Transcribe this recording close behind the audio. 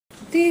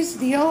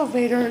the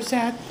elevators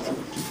at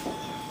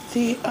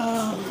the,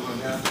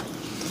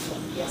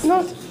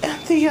 not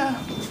at the,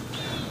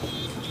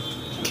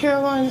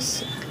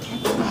 Caroline's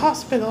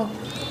Hospital,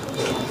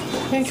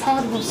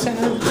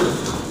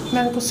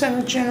 Medical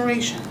Center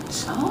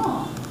Generations.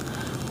 Oh,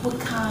 what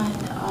kind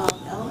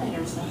of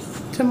elevators?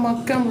 To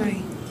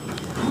Montgomery.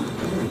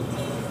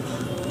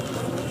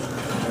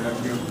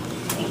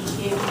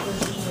 Thank you.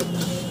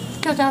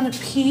 Go down to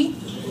P.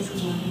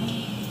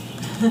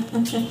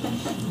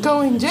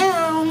 Going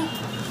down.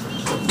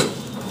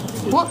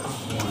 What?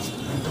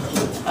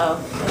 Oh,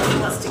 he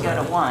wants to go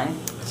to 1.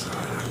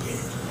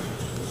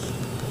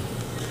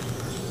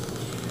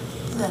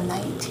 The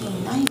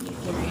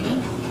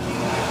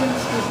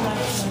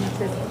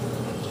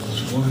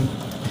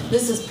 1993.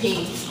 This is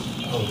P.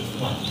 Oh,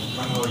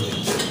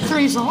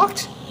 3's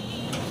locked.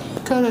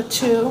 Go to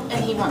 2.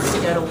 And he wants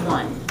to go to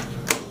 1.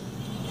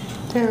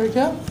 There we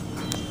go.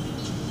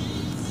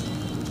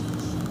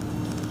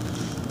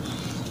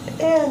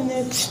 And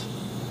it's...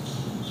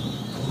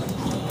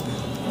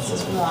 This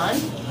is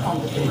 1. All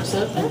the doors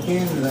open.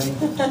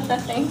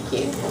 Thank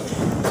you.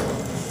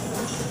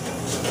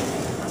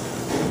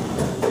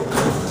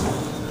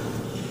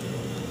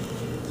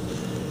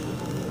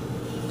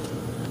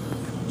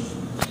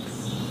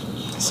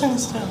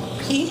 Sends down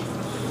P.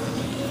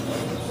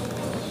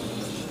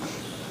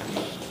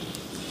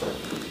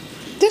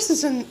 This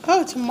is an,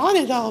 oh, it's a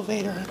modded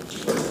elevator.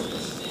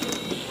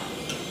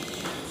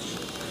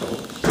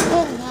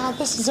 Oh, now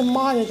this is a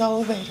modded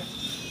elevator.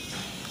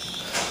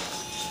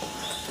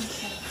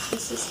 Okay,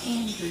 this is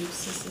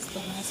Andrews. This is the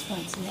last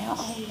one. So now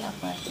all we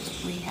have left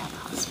is rehab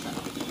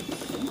hospital.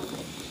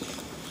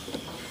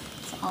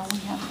 That's all we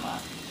have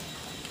left.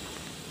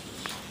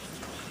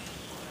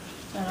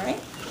 All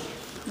right?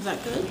 Is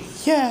that good?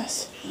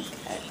 Yes.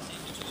 Okay.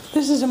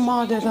 This is a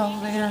modded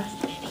elevator.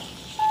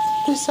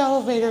 This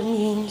elevator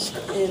means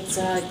It's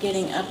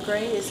getting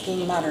upgraded. It's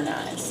getting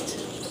modernized.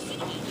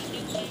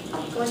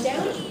 Going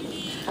down?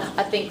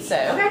 I think so.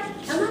 Okay,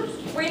 come on.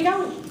 Where you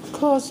going?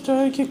 close the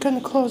door. You're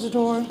gonna close the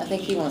door. I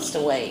think he wants to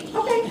wait.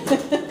 Okay.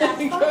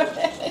 That's Go fine.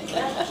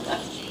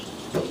 ahead.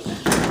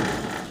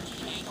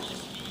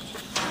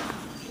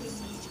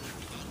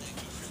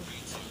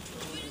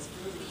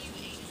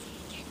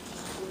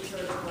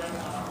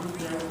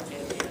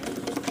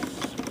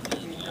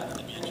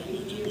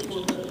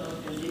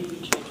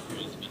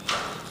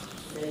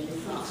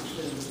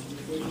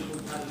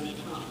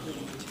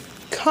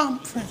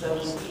 Conference.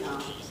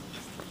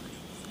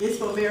 This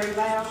for very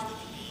loud?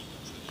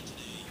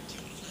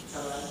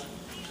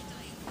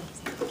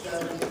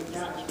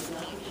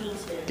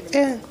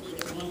 And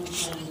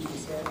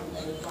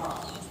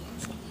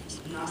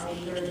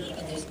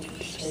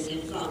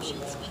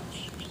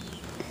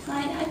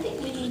Ryan, I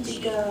think we need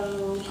to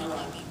go.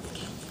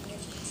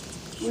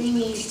 We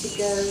need to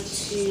go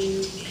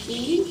to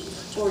P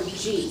or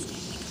G.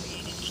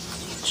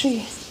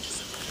 G.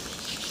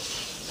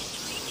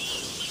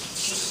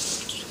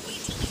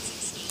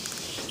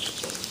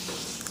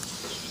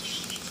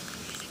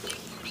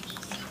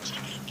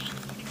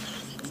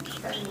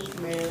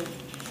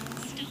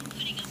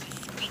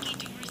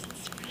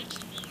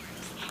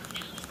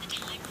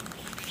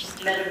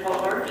 Medical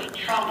alert,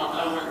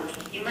 trauma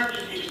alert,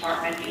 emergency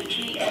department,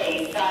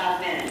 ETA,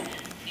 5 minutes.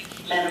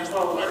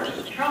 Medical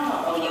alert,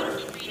 trauma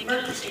alert,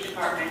 emergency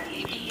department,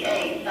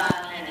 ETA,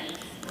 5 minutes.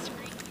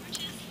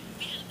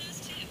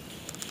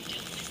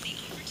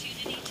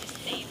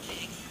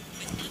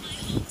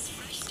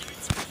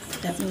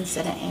 That means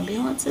that an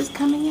ambulance is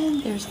coming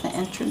in. There's the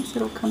entrance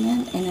that'll come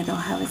in, and it'll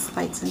have its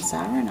lights and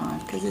siren on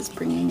because it's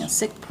bringing a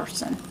sick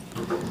person,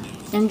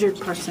 injured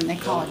person. They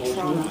call it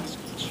trauma. Did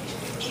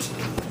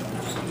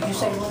you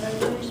say one of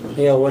those?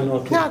 Yeah, one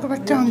more. Now go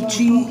back down to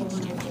G.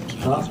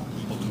 Huh?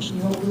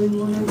 You won't win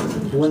one of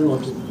those? One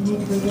more. You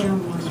need to go down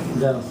one.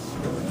 Down.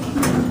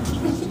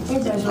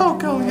 It doesn't Oh,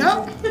 going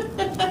up.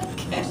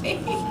 Okay.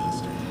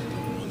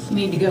 You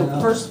need to go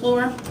first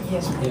floor.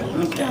 Yes,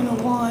 ma'am. Yeah. Down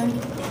to 1.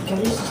 Okay,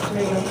 this is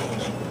 3.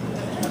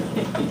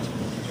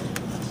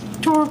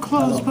 Door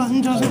close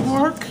button doesn't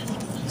work.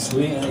 It's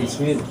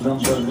with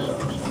number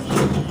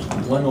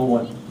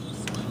 101.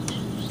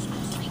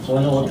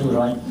 102,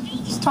 right?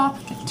 Stop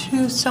at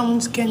 2.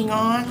 Someone's getting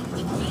on.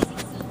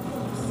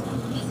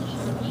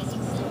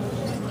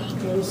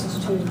 Okay, this is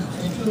 2.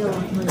 Still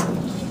on 3.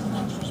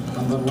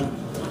 Number 1.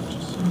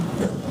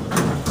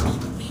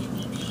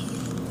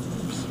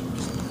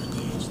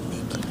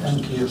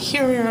 Thank you.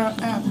 Here we are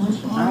at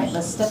All right,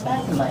 let's step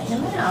back and let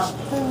him out.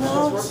 And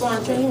now Because we're going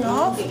it's getting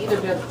off. to either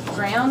go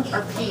ground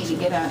or P to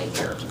get out of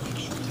here.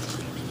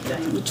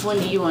 Which one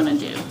do you want to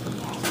do?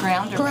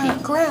 Ground or P?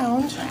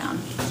 Ground. Ground.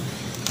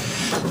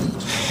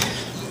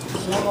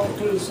 So I want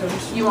P, so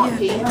let's You want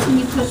P? Can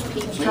you push P,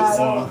 try it please?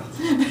 all.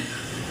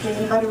 Does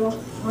anybody want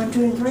 1,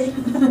 2, and 3?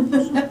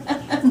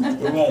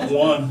 We want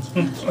 1.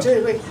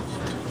 2, wait.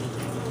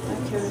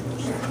 Okay.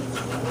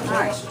 All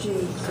right, That's G.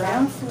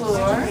 ground floor.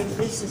 Okay,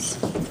 this is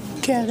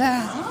Get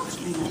out.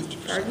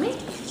 Pardon me?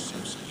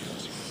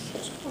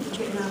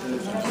 getting out here.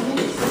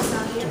 This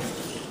out here.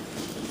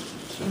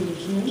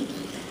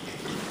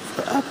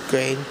 For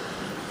upgrade.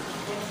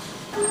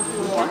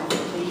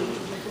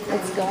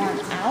 It's going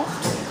out,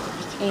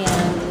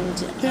 and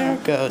There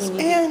it goes. we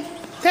need- And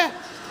that